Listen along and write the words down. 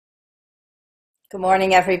Good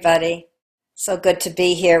morning, everybody. So good to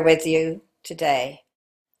be here with you today.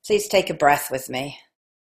 Please take a breath with me.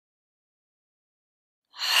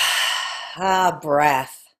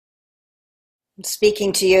 Breath. I'm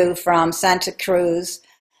speaking to you from Santa Cruz,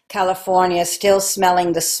 California, still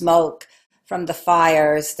smelling the smoke from the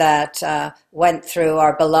fires that went through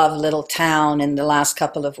our beloved little town in the last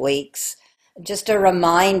couple of weeks. Just a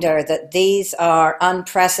reminder that these are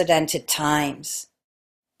unprecedented times,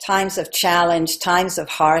 times of challenge, times of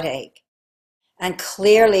heartache. And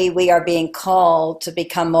clearly, we are being called to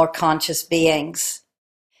become more conscious beings.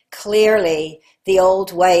 Clearly, the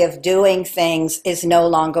old way of doing things is no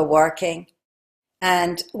longer working.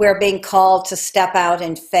 And we're being called to step out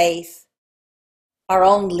in faith. Our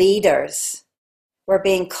own leaders, we're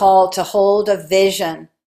being called to hold a vision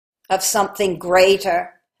of something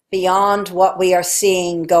greater beyond what we are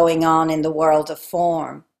seeing going on in the world of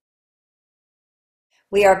form.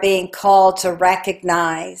 We are being called to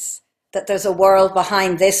recognize that there's a world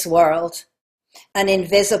behind this world, an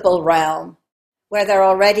invisible realm, where there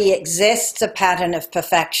already exists a pattern of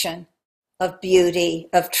perfection, of beauty,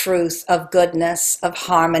 of truth, of goodness, of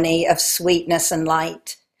harmony, of sweetness and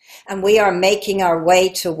light. And we are making our way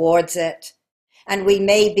towards it. And we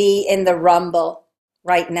may be in the rumble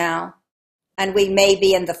right now. And we may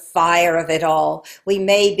be in the fire of it all. We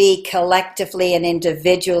may be collectively and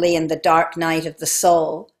individually in the dark night of the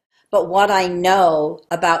soul. But what I know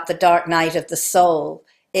about the dark night of the soul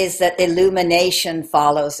is that illumination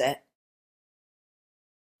follows it.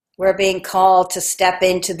 We're being called to step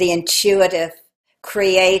into the intuitive,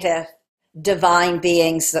 creative, divine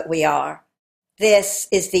beings that we are. This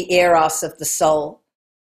is the eros of the soul.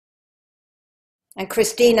 And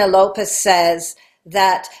Christina Lopez says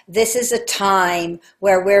that this is a time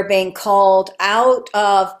where we're being called out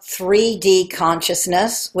of 3D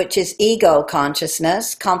consciousness, which is ego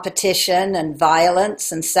consciousness, competition and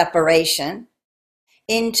violence and separation,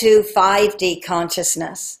 into 5D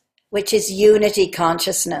consciousness, which is unity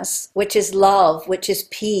consciousness, which is love, which is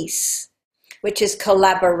peace, which is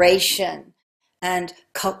collaboration and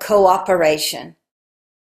cooperation.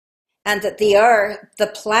 And that the earth, the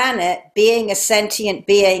planet, being a sentient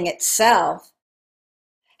being itself,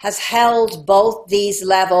 has held both these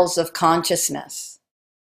levels of consciousness.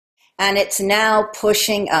 And it's now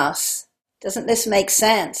pushing us. Doesn't this make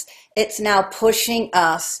sense? It's now pushing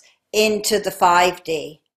us into the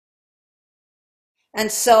 5D.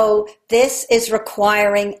 And so this is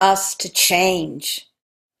requiring us to change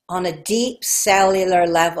on a deep cellular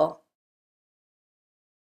level.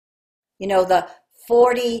 You know, the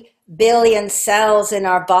 40 billion cells in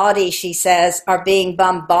our body, she says, are being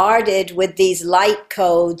bombarded with these light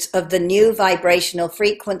codes of the new vibrational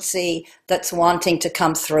frequency that's wanting to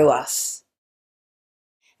come through us.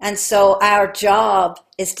 And so our job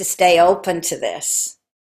is to stay open to this.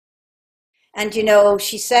 And, you know,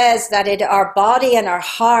 she says that our body and our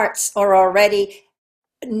hearts are already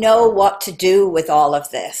know what to do with all of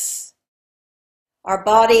this. Our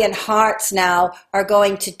body and hearts now are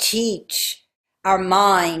going to teach our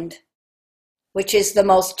mind, which is the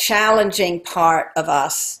most challenging part of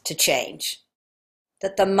us to change.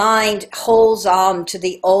 That the mind holds on to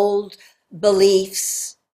the old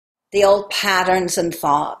beliefs, the old patterns and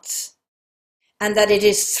thoughts. And that it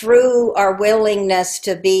is through our willingness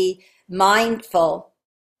to be mindful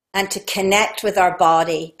and to connect with our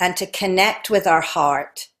body and to connect with our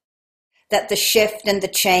heart that the shift and the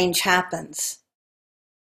change happens.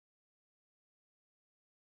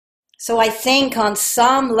 So I think on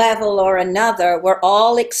some level or another, we're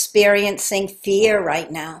all experiencing fear right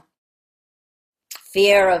now.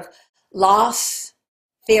 Fear of loss,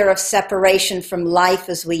 fear of separation from life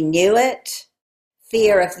as we knew it,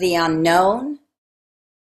 fear of the unknown.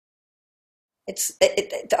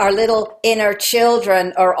 Our little inner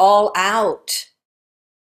children are all out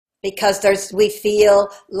because we feel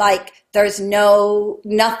like there's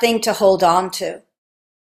nothing to hold on to.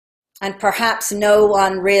 And perhaps no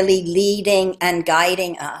one really leading and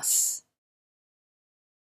guiding us.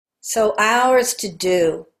 So ours to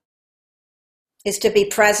do is to be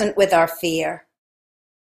present with our fear,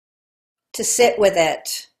 to sit with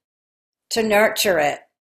it, to nurture it,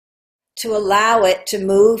 to allow it to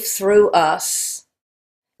move through us.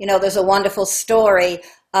 You know, there's a wonderful story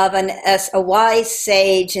of a wise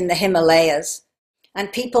sage in the Himalayas,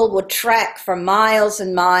 and people would trek for miles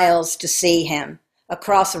and miles to see him,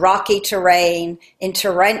 across rocky terrain, in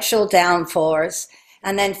torrential downpours,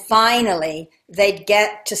 and then finally they'd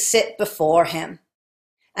get to sit before him.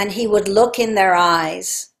 And he would look in their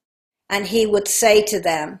eyes, and he would say to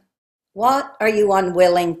them, "What are you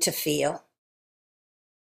unwilling to feel?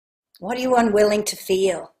 What are you unwilling to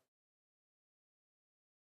feel?"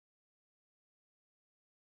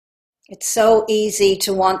 It's so easy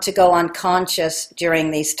to want to go unconscious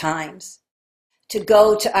during these times, to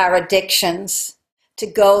go to our addictions, to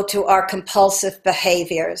go to our compulsive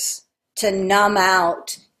behaviors, to numb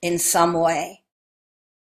out in some way.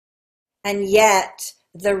 And yet,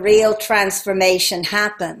 the real transformation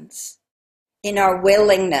happens in our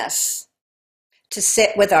willingness to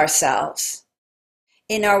sit with ourselves,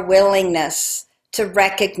 in our willingness to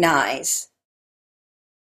recognize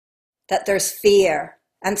that there's fear.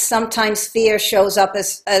 And sometimes fear shows up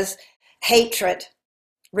as hatred,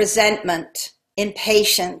 resentment,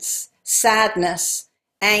 impatience, sadness,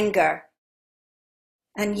 anger.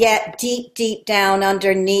 And yet, deep, deep down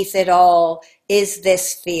underneath it all is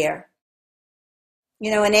this fear.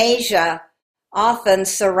 You know, in Asia, often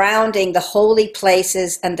surrounding the holy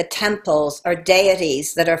places and the temples are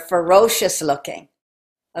deities that are ferocious looking,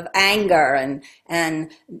 of anger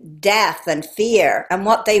and death and fear. And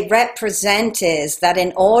what they represent is that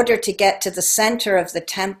in order to get to the center of the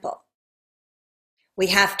temple, we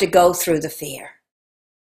have to go through the fear.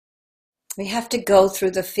 We have to go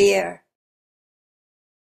through the fear.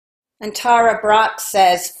 And Tara Brach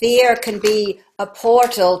says, fear can be a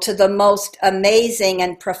portal to the most amazing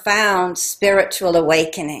and profound spiritual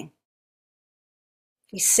awakening.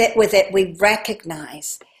 We sit with it, we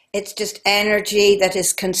recognize it's just energy that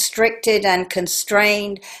is constricted and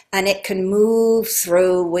constrained, and it can move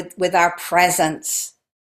through with our presence.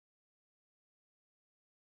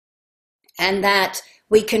 And that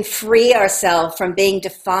we can free ourselves from being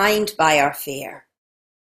defined by our fear,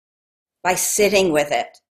 by sitting with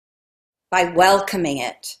it, by welcoming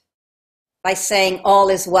it, by saying, all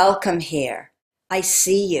is welcome here. I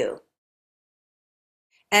see you.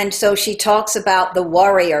 And so she talks about the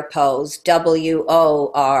warrior pose,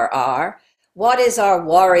 WORR. What is our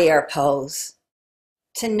warrior pose?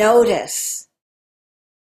 To notice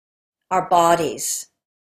our bodies.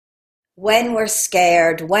 When we're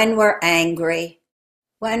scared, when we're angry,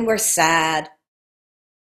 when we're sad,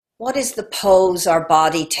 what is the pose our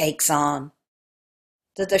body takes on?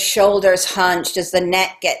 Do the shoulders hunch? Does the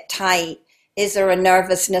neck get tight? Is there a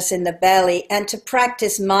nervousness in the belly? And to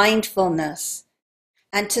practice mindfulness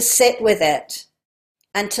and to sit with it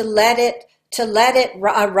and to let it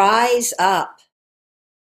rise up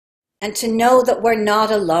and to know that we're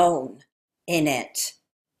not alone in it.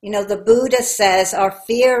 You know, the Buddha says our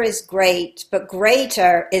fear is great, but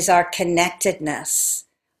greater is our connectedness.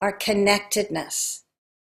 Our connectedness.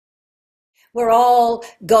 We're all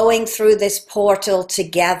going through this portal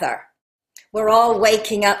together. We're all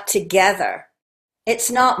waking up together.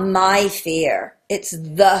 It's not my fear. It's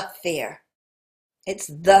the fear. It's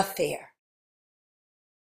the fear.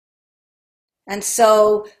 And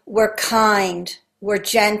so we're kind, we're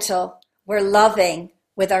gentle, we're loving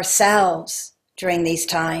with ourselves during these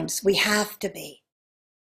times. We have to be.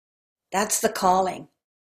 That's the calling.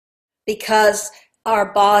 Because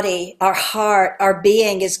our body, our heart, our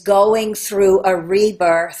being is going through a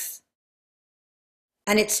rebirth.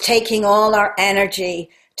 And it's taking all our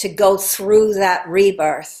energy to go through that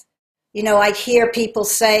rebirth. You know, I hear people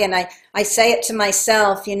say, and I say it to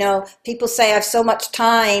myself, you know, people say I have so much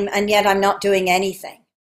time and yet I'm not doing anything.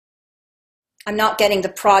 I'm not getting the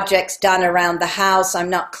projects done around the house. I'm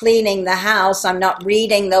not cleaning the house. I'm not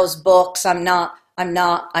reading those books. I'm not.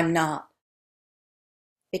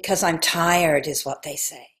 Because I'm tired is what they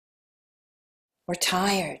say. We're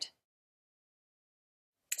tired.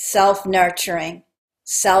 Self-nurturing,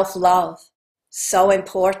 self-love, so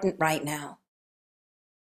important right now.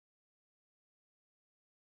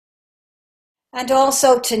 And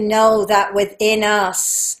also to know that within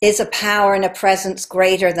us is a power and a presence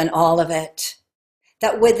greater than all of it.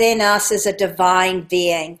 That within us is a divine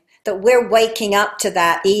being. That we're waking up to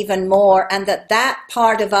that even more, and that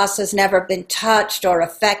part of us has never been touched or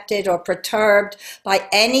affected or perturbed by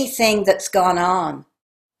anything that's gone on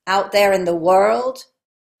out there in the world,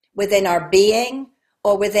 within our being,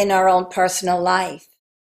 or within our own personal life.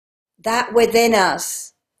 That within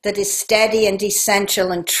us that is steady and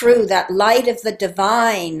essential and true, that light of the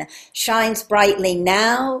divine shines brightly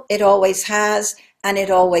now, it always has, and it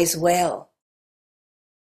always will.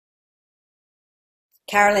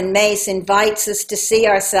 Carolyn Myss invites us to see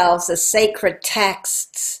ourselves as sacred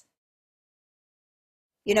texts.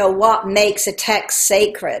 You know, what makes a text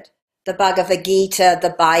sacred? The Bhagavad Gita,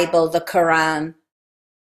 the Bible, the Quran.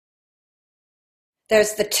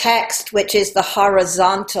 There's the text, which is the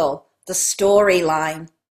horizontal, the storyline.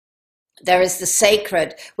 There is the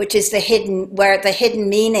sacred, which is the hidden, where the hidden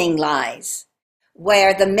meaning lies,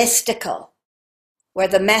 where the mystical, where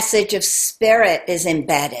the message of spirit is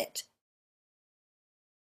embedded.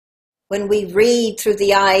 When we read through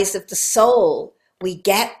the eyes of the soul, we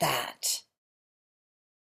get that.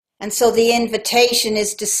 And so the invitation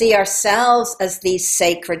is to see ourselves as these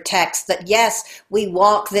sacred texts, that yes, we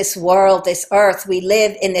walk this world, this earth, we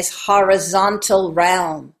live in this horizontal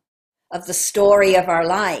realm of the story of our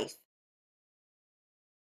life.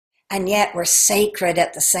 And yet we're sacred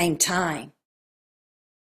at the same time.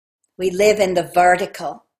 We live in the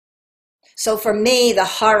vertical. So for me, the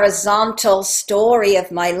horizontal story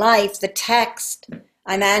of my life, the text,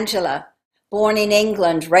 I'm Angela, born in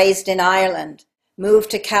England, raised in Ireland, moved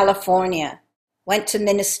to California, went to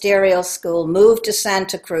ministerial school, moved to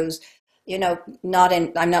Santa Cruz, I'm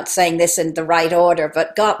not saying this in the right order,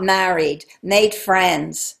 but got married, made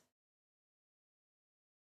friends.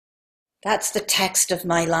 That's the text of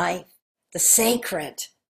my life. The sacred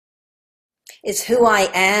is who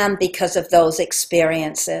I am because of those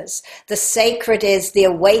experiences. The sacred is the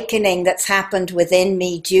awakening that's happened within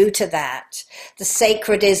me due to that. The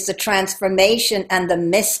sacred is the transformation and the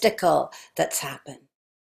mystical that's happened.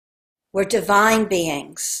 We're divine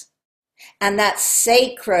beings. And that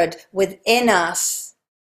sacred within us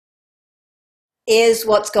is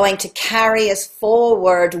what's going to carry us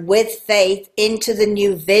forward with faith into the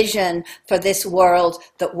new vision for this world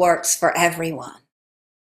that works for everyone.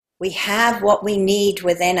 We have what we need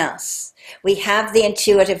within us. We have the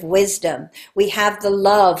intuitive wisdom. We have the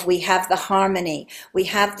love. We have the harmony. We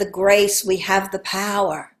have the grace. We have the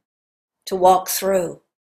power to walk through.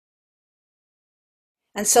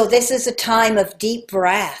 And so this is a time of deep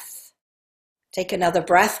breath. Take another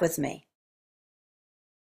breath with me.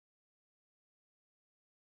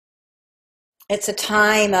 It's a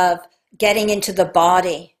time of getting into the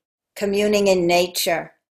body, communing in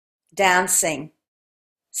nature, dancing,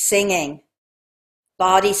 singing,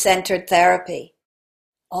 body-centered therapy,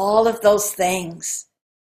 all of those things.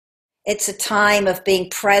 It's a time of being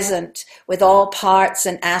present with all parts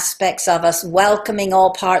and aspects of us, welcoming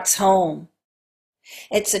all parts home.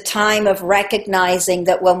 It's a time of recognizing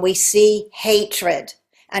that when we see hatred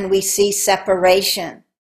and we see separation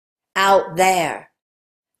out there,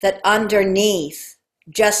 that underneath,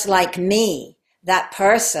 just like me, that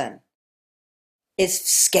person is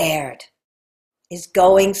scared, is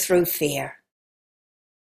going through fear.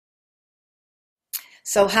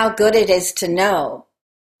 So how good it is to know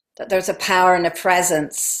that there's a power and a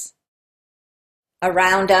presence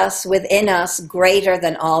around us, within us, greater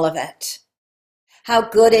than all of it. How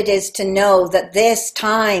good it is to know that this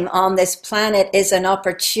time on this planet is an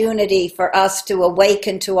opportunity for us to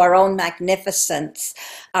awaken to our own magnificence,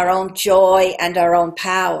 our own joy, and our own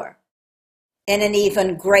power in an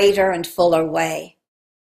even greater and fuller way.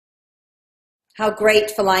 How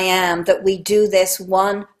grateful I am that we do this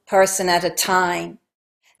one person at a time,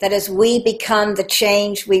 that as we become the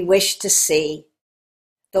change we wish to see,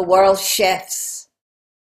 the world shifts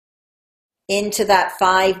into that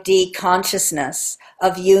 5D consciousness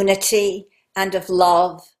of unity and of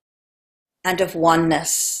love and of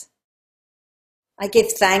oneness. I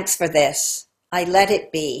give thanks for this. I let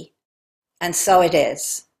it be, and so it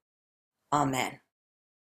is. Amen.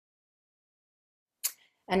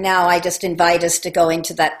 And now I just invite us to go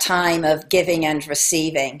into that time of giving and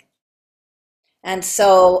receiving. And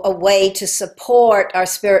so a way to support our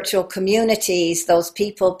spiritual communities, those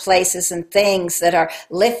people, places, and things that are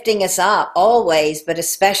lifting us up always, but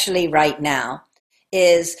especially right now,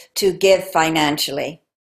 is to give financially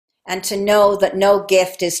and to know that no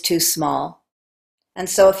gift is too small. And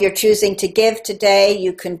so if you're choosing to give today,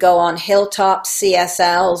 you can go on Hilltop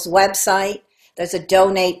CSL's website. There's a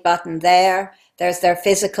donate button there. There's their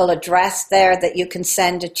physical address there that you can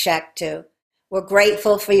send a check to. We're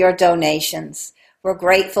grateful for your donations. We're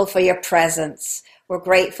grateful for your presence. We're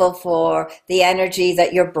grateful for the energy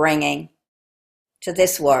that you're bringing to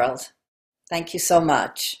this world. Thank you so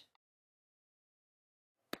much.